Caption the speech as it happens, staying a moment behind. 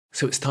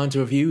So it's time to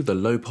review the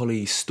Low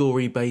Poly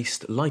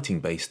story-based,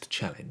 lighting-based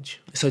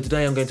challenge. So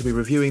today I'm going to be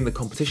reviewing the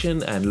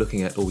competition and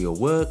looking at all your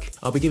work.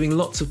 I'll be giving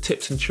lots of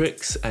tips and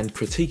tricks and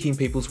critiquing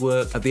people's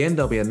work. At the end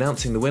I'll be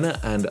announcing the winner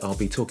and I'll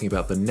be talking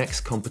about the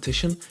next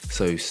competition,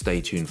 so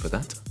stay tuned for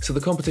that. So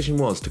the competition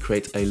was to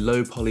create a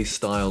low poly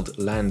styled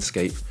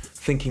landscape,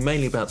 thinking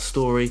mainly about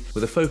story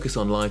with a focus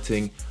on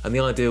lighting, and the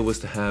idea was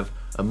to have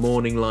a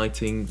morning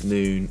lighting,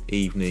 noon,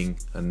 evening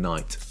and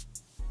night.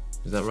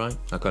 Is that right?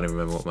 I can't even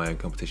remember what my own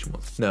competition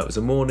was. No, it was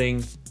a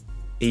morning,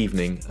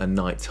 evening and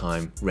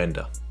nighttime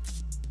render.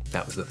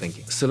 That was the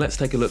thinking. So let's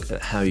take a look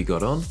at how you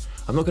got on.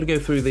 I'm not going to go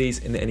through these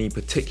in any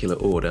particular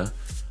order,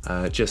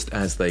 just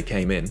as they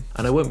came in.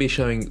 And I won't be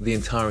showing the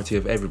entirety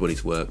of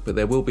everybody's work, but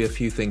there will be a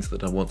few things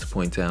that I want to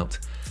point out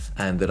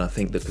and that I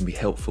think that can be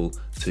helpful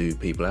to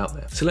people out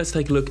there. So let's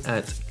take a look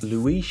at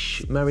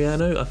Luis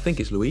Mariano. I think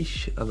it's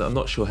Luis. I'm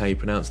not sure how you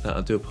pronounce that.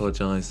 I do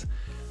apologise.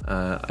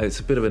 It's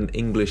a bit of an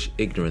English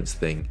ignorance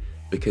thing,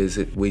 because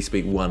we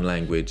speak one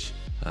language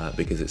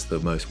because it's the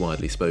most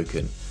widely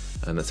spoken,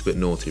 and that's a bit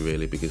naughty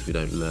really, because we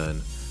don't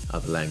learn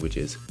other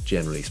languages,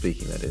 generally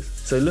speaking that is.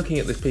 So looking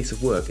at this piece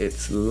of work,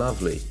 it's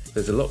lovely.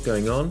 There's a lot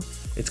going on.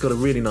 It's got a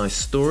really nice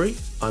story.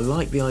 I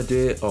like the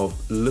idea of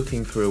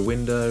looking through a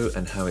window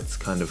and how it's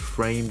kind of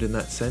framed in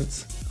that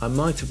sense. I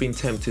might have been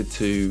tempted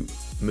to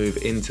move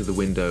into the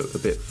window a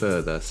bit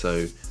further,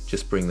 so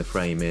just bring the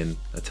frame in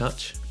a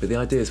touch, but the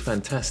idea is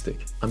fantastic.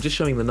 I'm just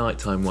showing the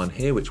nighttime one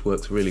here, which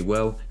works really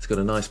well. It's got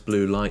a nice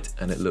blue light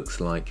and it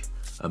looks like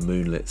a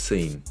moonlit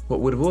scene. What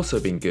would have also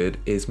been good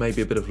is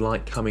maybe a bit of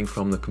light coming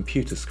from the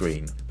computer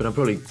screen, but I'm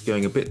probably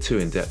going a bit too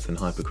in-depth and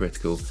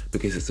hypercritical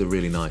because it's a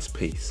really nice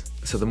piece.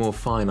 So the more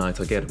finite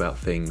I get about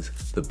things,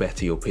 the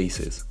better your piece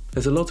is.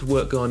 There's a lot of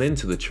work gone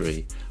into the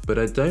tree, but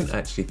I don't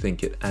actually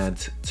think it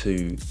adds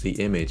to the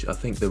image. I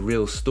think the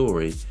real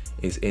story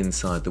is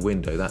inside the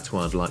window. That's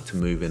why I'd like to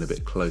move in a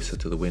bit closer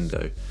to the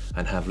window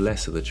and have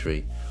less of the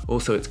tree.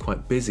 Also, it's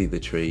quite busy, the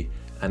tree,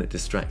 and it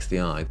distracts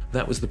the eye.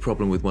 That was the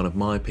problem with one of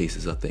my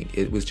pieces, I think.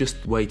 It was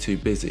just way too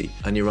busy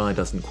and your eye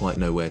doesn't quite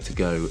know where to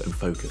go and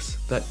focus.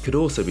 That could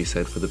also be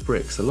said for the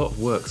bricks. A lot of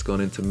work's gone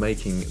into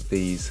making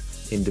these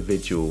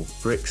individual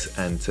bricks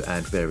and to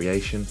add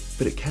variation,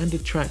 but it can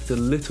detract a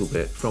little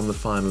bit from the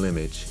final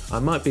image. I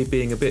might be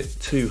being a bit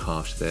too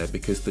harsh there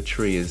because the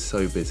tree is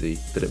so busy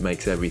that it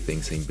makes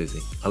everything seem busy.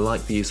 I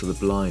like the use of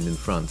the blind in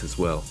front as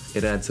well.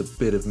 It adds a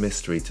bit of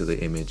mystery to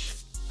the image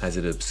as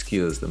it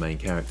obscures the main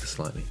character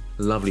slightly.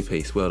 Lovely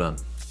piece, well done.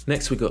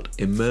 Next we got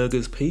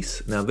Emerga's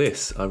piece. Now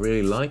this I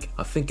really like.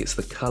 I think it's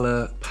the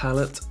colour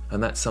palette,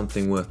 and that's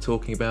something worth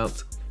talking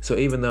about. So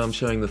even though I'm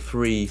showing the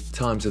 3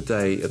 times a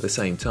day at the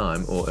same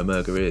time, or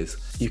Emerga is,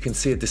 you can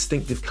see a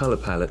distinctive colour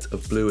palette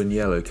of blue and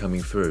yellow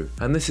coming through.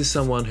 And this is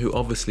someone who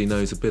obviously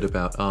knows a bit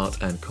about art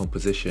and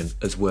composition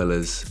as well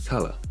as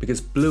colour,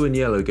 because blue and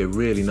yellow go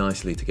really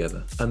nicely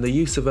together. And the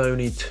use of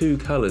only 2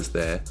 colours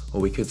there,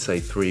 or we could say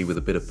 3 with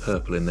a bit of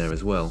purple in there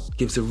as well,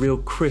 gives a real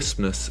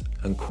crispness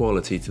and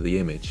quality to the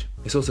image.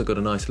 It's also got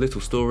a nice little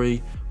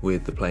story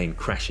with the plane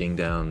crashing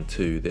down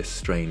to this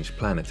strange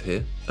planet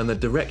here, and the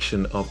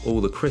direction of all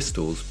the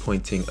crystals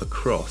pointing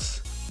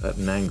across at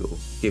an angle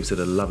gives it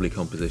a lovely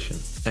composition.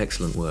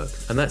 Excellent work.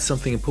 And that's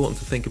something important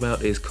to think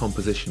about, is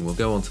composition. We'll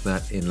go on to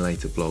that in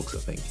later vlogs, I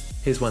think.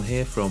 Here's one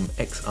here from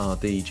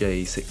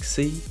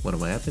XRDJ6C, one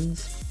of my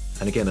admins,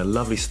 and again a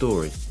lovely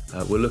story.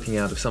 We're looking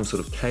out of some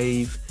sort of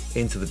cave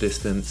into the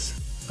distance,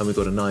 and we've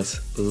got a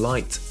nice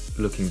light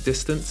looking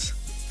distance,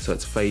 so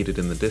it's faded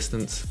in the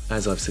distance,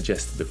 as I've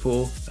suggested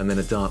before, and then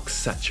a dark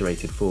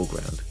saturated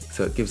foreground.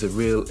 So it gives a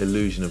real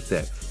illusion of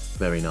depth.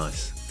 Very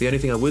nice. The only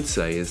thing I would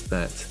say is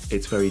that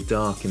it's very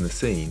dark in the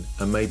scene,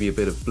 and maybe a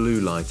bit of blue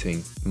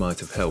lighting might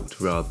have helped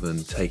rather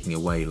than taking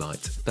away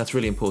light. That's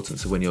really important,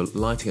 so when you're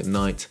lighting at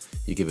night,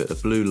 you give it a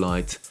blue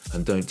light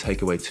and don't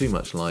take away too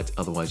much light,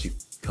 otherwise you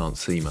can't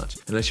see much,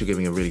 unless you're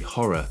giving a really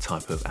horror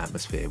type of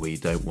atmosphere where you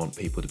don't want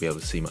people to be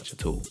able to see much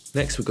at all.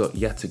 Next we've got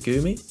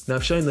Yatagumi. Now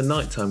I've shown the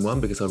nighttime one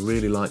because I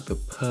really like the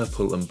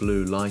purple and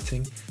blue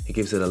lighting. It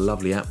gives it a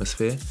lovely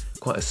atmosphere,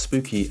 quite a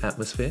spooky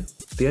atmosphere.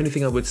 The only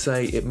thing I would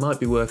say, it might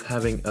be worth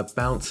having a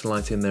bounce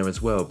light in there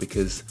as well,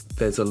 because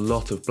there's a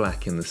lot of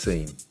black in the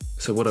scene.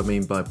 So what I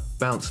mean by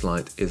bounce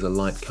light is a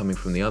light coming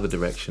from the other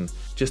direction,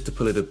 just to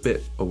pull it a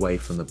bit away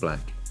from the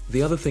black.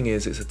 The other thing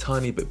is, it's a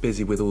tiny bit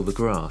busy with all the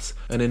grass,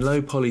 and in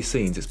low poly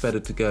scenes it's better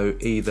to go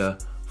either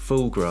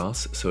full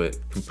grass, so it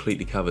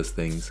completely covers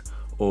things,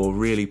 or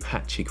really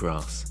patchy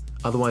grass.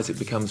 Otherwise it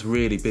becomes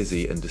really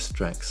busy and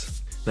distracts.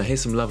 Now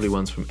here's some lovely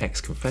ones from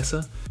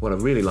X-Confessor. What I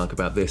really like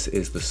about this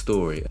is the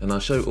story, and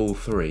I'll show all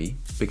 3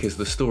 because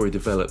the story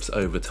develops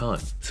over time.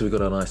 So we've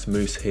got our nice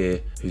moose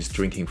here who's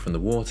drinking from the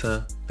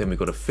water, then we've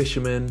got a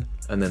fisherman,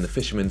 and then the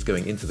fisherman's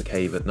going into the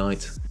cave at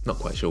night, not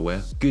quite sure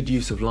where. Good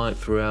use of light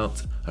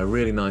throughout, a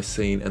really nice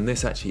scene, and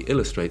this actually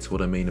illustrates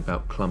what I mean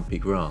about clumpy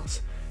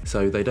grass.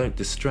 So they don't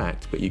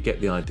distract, but you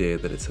get the idea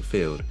that it's a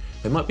field.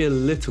 They might be a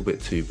little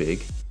bit too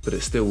big, but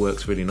it still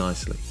works really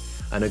nicely.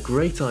 And a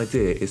great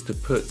idea is to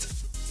put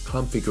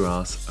clumpy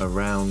grass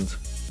around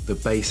the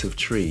base of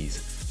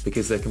trees.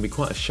 because there can be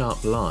quite a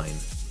sharp line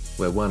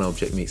where one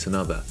object meets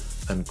another,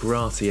 and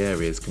grassy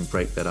areas can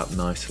break that up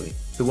nicely.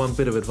 The one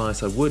bit of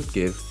advice I would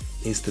give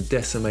is to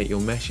decimate your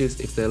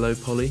meshes if they're low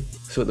poly.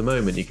 So at the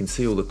moment you can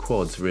see all the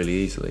quads really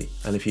easily,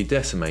 and if you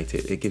decimate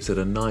it, it gives it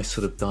a nice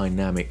sort of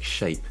dynamic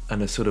shape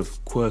and a sort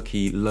of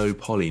quirky low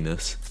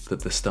polyness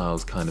that the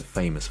style's kind of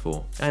famous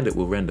for, and it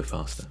will render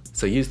faster.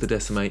 So use the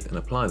decimate and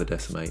apply the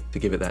decimate to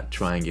give it that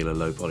triangular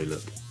low poly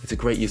look. It's a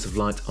great use of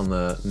light on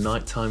the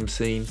nighttime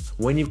scene.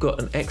 When you've got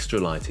an extra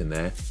light in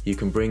there, you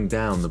can bring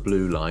down the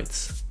blue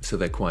lights so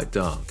they're quite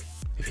dark.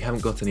 If you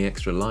haven't got any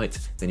extra light,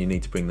 then you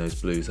need to bring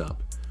those blues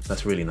up.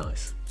 That's really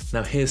nice.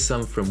 Now here's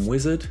some from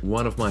Wizard,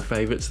 one of my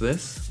favourites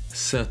this,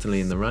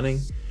 certainly in the running.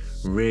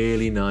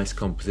 Really nice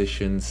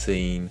composition,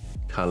 scene,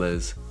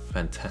 colours,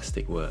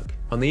 fantastic work.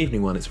 On the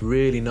evening one, it's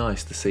really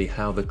nice to see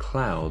how the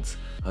clouds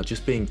are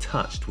just being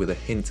touched with a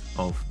hint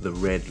of the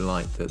red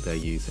light that they're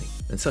using.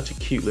 And such a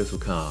cute little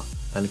car.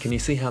 And can you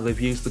see how they've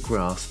used the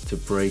grass to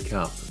break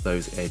up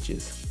those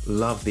edges?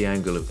 Love the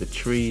angle of the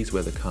trees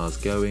where the car's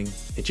going.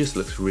 It just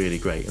looks really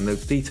great, and the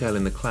detail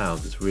in the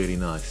clouds is really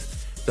nice.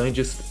 Don't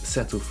just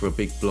settle for a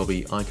big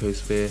blobby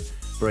icosphere,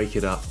 break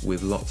it up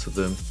with lots of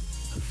them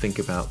and think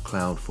about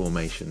cloud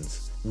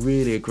formations.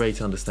 Really a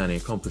great understanding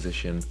of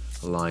composition,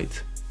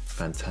 light,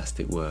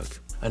 fantastic work.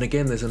 And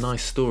again, there's a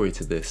nice story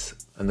to this,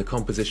 and the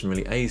composition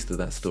really aids to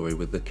that story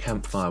with the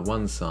campfire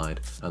one side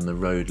and the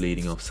road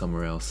leading off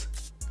somewhere else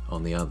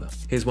on the other.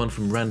 Here's one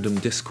from Random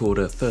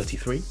Discorder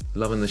 33.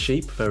 Loving the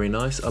sheep, very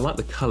nice. I like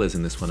the colours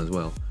in this one as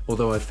well.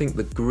 Although I think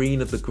the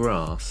green of the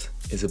grass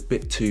is a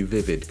bit too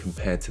vivid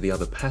compared to the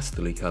other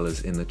pastel-y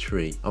colours in the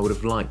tree. I would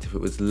have liked if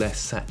it was less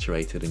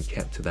saturated and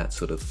kept to that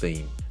sort of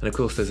theme. And of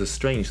course there's a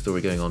strange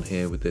story going on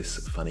here with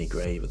this funny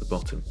grave at the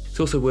bottom. It's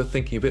also worth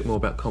thinking a bit more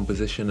about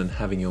composition and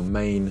having your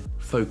main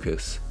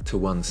focus to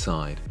one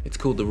side. It's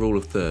called the rule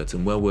of thirds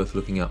and well worth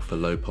looking up for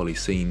low poly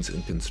scenes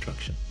and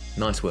construction.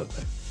 Nice work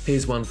though.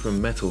 Here's one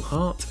from Metal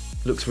Heart.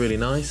 Looks really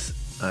nice.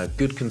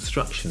 Good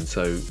construction,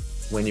 so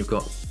when you've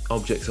got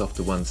objects off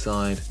to one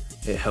side,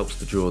 it helps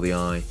to draw the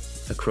eye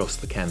across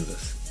the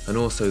canvas. And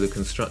also the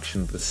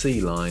construction of the sea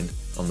line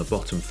on the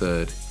bottom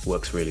third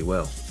works really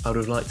well. I would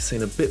have liked to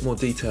seen a bit more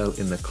detail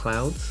in the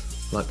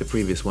clouds, like the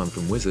previous one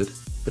from Wizard,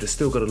 but it's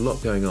still got a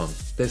lot going on.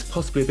 There's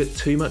possibly a bit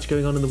too much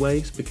going on in the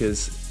waves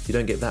because you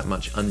don't get that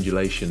much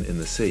undulation in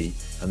the sea,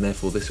 and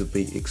therefore this would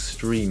be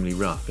extremely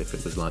rough if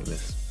it was like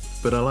this.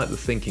 But I like the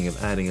thinking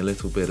of adding a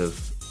little bit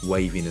of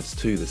waviness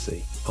to the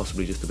sea,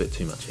 possibly just a bit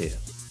too much here.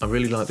 I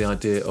really like the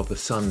idea of the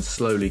sun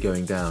slowly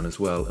going down as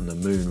well and the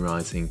moon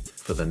rising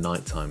for the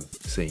nighttime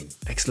scene.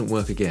 Excellent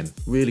work again,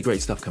 really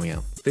great stuff coming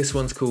out. This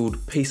one's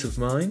called Peace of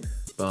Mind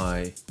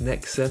by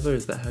Nexeva,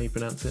 is that how you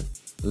pronounce it?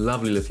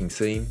 Lovely looking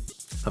scene.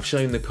 I've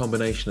shown the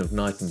combination of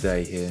night and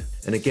day here,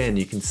 and again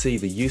you can see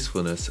the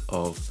usefulness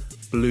of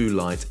blue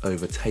light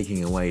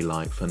overtaking away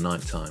light for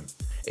nighttime.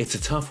 It's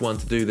a tough one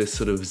to do this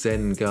sort of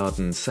Zen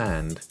garden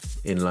sand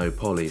in low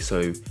poly,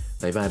 so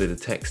they've added a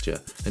texture.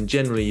 And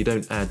generally you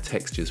don't add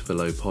textures for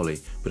low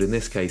poly, but in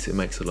this case it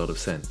makes a lot of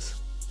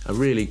sense. A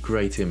really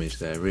great image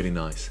there, really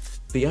nice.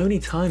 The only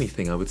tiny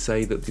thing I would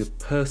say that the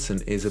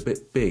person is a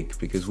bit big,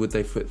 because would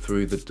they fit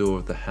through the door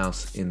of the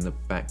house in the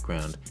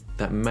background?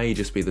 That may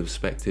just be the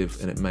perspective,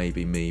 and it may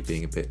be me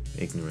being a bit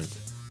ignorant.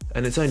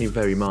 And it's only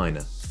very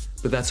minor.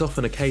 But that's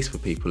often a case for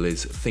people,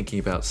 is thinking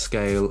about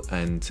scale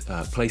and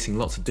placing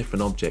lots of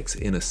different objects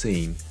in a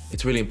scene.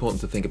 It's really important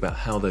to think about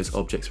how those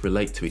objects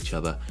relate to each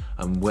other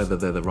and whether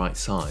they're the right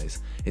size.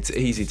 It's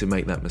easy to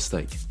make that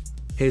mistake.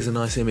 Here's a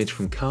nice image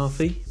from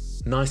Carthy.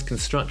 Nice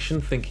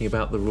construction, thinking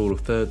about the rule of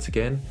thirds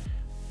again.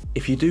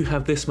 If you do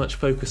have this much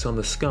focus on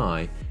the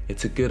sky,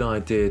 it's a good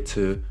idea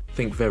to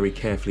think very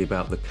carefully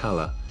about the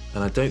colour.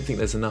 And I don't think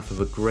there's enough of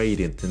a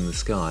gradient in the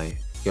sky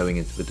going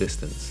into the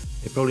distance.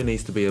 It probably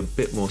needs to be a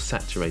bit more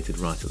saturated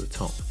right at the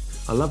top.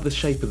 I love the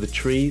shape of the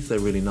trees, they're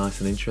really nice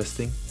and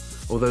interesting.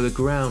 Although the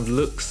ground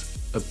looks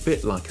a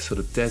bit like a sort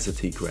of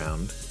deserty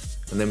ground,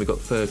 and then we've got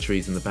fir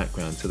trees in the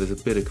background, so there's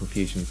a bit of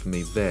confusion for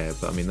me there,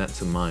 but I mean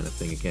that's a minor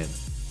thing again.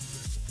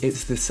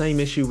 It's the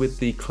same issue with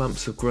the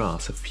clumps of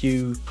grass. A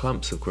few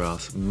clumps of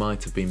grass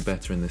might have been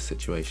better in this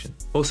situation.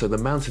 Also, the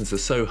mountains are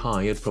so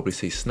high you'd probably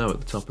see snow at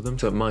the top of them,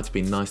 so it might have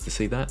been nice to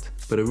see that,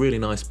 but a really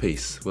nice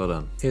piece, well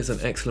done. Here's an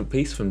excellent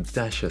piece from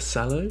Dasha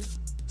Salo.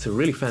 It's a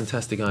really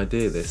fantastic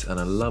idea this, and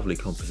a lovely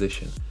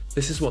composition.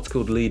 This is what's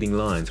called leading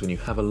lines, when you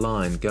have a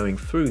line going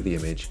through the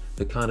image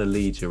that kind of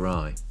leads your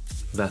eye.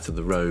 That of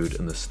the road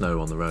and the snow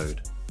on the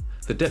road.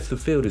 The depth of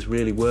field is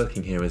really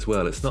working here as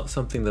well. It's not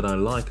something that I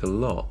like a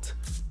lot,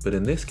 but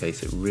in this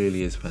case it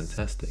really is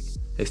fantastic.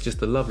 It's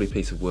just a lovely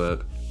piece of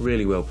work,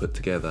 really well put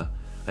together,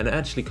 and it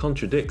actually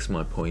contradicts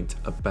my point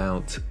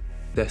about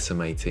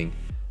decimating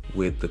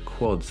with the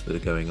quads that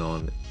are going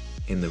on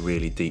in the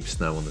really deep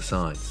snow on the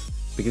sides,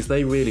 because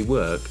they really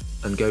work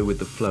and go with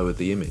the flow of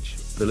the image.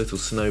 The little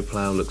snow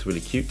plough looks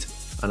really cute,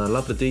 and I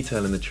love the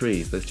detail in the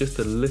trees. There's just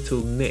a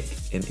little nick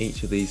in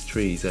each of these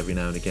trees every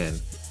now and again,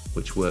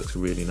 which works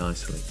really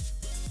nicely.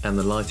 And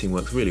the lighting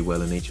works really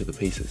well in each of the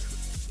pieces.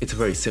 It's a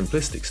very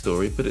simplistic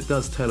story, but it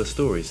does tell a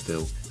story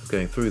still,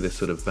 going through this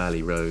sort of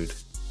valley road,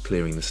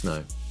 clearing the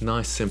snow.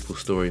 Nice simple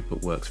story,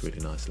 but works really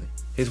nicely.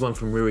 Here's one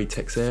from Rui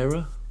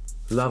Teixeira.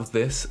 Love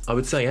this. I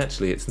would say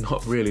actually it's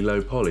not really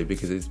low poly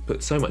because it's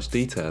put so much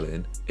detail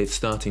in, it's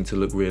starting to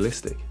look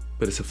realistic,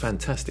 but it's a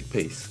fantastic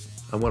piece.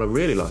 And what I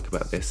really like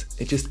about this,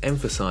 it just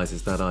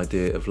emphasizes that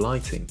idea of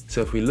lighting.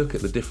 So if we look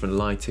at the different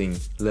lighting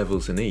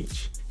levels in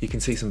each, you can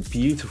see some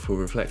beautiful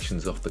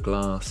reflections off the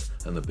glass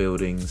and the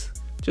buildings.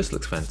 Just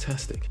looks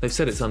fantastic. They've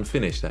said it's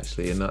unfinished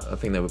actually, and I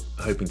think they were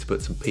hoping to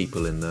put some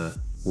people in the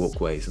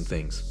walkways and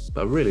things.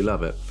 But I really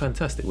love it.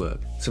 Fantastic work.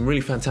 Some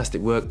really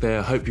fantastic work there.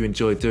 I hope you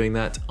enjoyed doing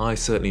that. I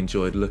certainly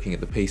enjoyed looking at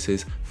the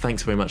pieces.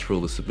 Thanks very much for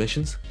all the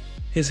submissions.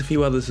 Here's a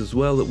few others as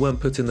well that weren't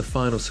put in the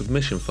final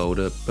submission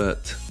folder,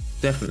 but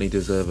definitely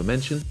deserve a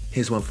mention.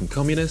 Here's one from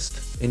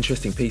Communist.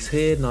 Interesting piece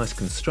here, nice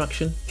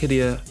construction.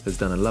 Kidia has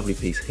done a lovely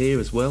piece here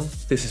as well.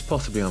 This is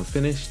possibly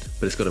unfinished,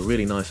 but it's got a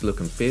really nice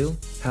look and feel.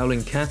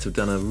 Howling Cat have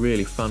done a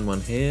really fun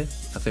one here.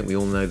 I think we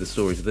all know the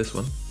stories of this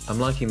one. I'm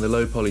liking the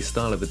low poly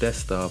style of the Death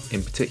Star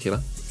in particular.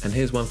 And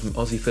here's one from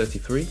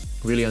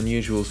Aussie33. Really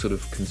unusual sort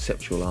of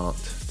conceptual art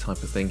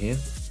type of thing here.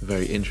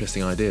 Very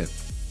interesting idea.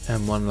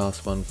 And one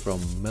last one from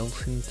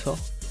Meltingtop.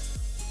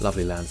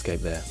 Lovely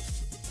landscape there.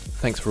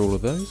 Thanks for all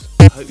of those.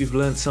 I hope you've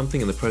learned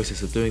something in the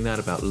process of doing that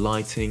about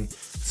lighting.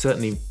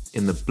 Certainly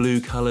in the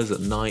blue colours at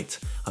night,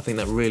 I think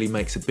that really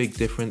makes a big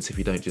difference if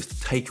you don't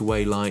just take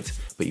away light,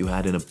 but you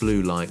add in a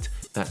blue light.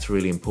 That's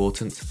really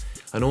important.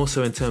 And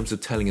also in terms of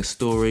telling a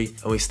story,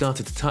 and we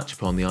started to touch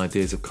upon the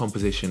ideas of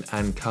composition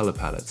and colour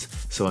palettes,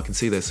 so I can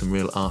see there's some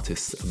real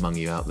artists among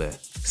you out there.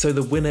 So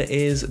the winner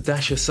is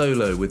Dasha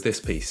Solo with this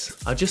piece.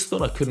 I just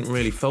thought I couldn't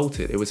really fault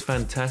it. It was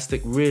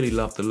fantastic, really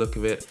loved the look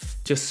of it,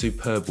 just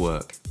superb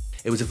work.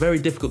 It was a very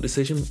difficult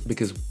decision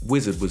because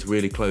Wizard was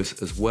really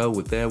close as well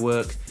with their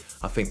work.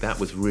 I think that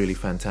was really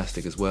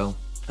fantastic as well.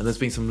 And there's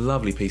been some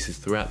lovely pieces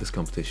throughout this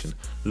competition.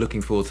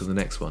 Looking forward to the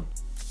next one.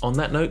 On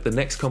that note, the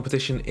next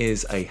competition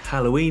is a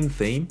Halloween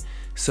theme,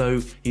 so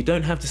you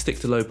don't have to stick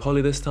to low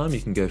poly this time, you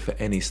can go for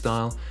any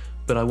style,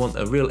 but I want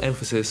a real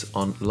emphasis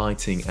on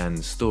lighting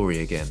and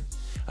story again.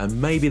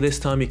 And maybe this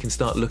time you can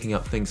start looking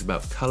up things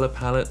about colour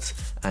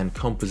palettes and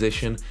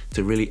composition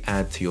to really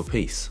add to your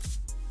piece.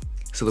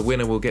 So the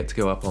winner will get to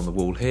go up on the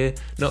wall here.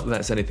 Not that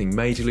that's anything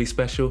majorly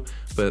special,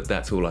 but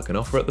that's all I can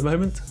offer at the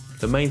moment.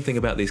 The main thing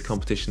about these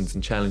competitions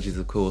and challenges,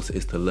 of course,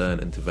 is to learn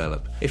and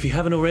develop. If you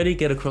haven't already,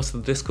 get across to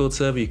the Discord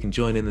server, you can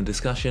join in the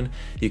discussion.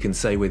 You can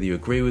say whether you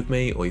agree with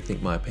me or you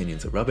think my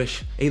opinions are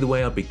rubbish. Either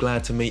way, I'd be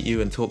glad to meet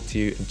you and talk to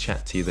you and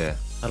chat to you there.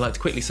 I'd like to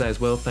quickly say as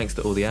well, thanks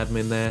to all the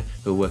admin there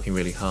who are working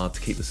really hard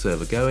to keep the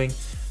server going.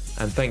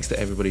 And thanks to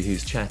everybody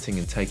who's chatting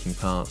and taking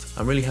part.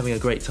 I'm really having a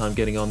great time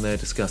getting on there,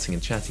 discussing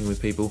and chatting with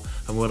people,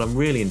 and what I'm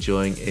really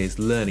enjoying is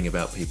learning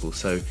about people.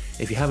 So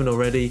if you haven't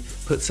already,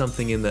 put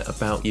something in the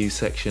About You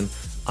section.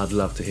 I'd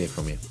love to hear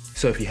from you.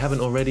 So if you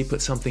haven't already,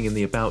 put something in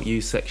the About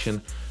You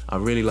section. I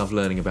really love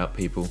learning about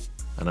people,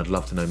 and I'd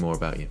love to know more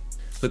about you.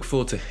 Look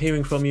forward to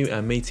hearing from you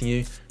and meeting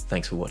you.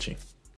 Thanks for watching.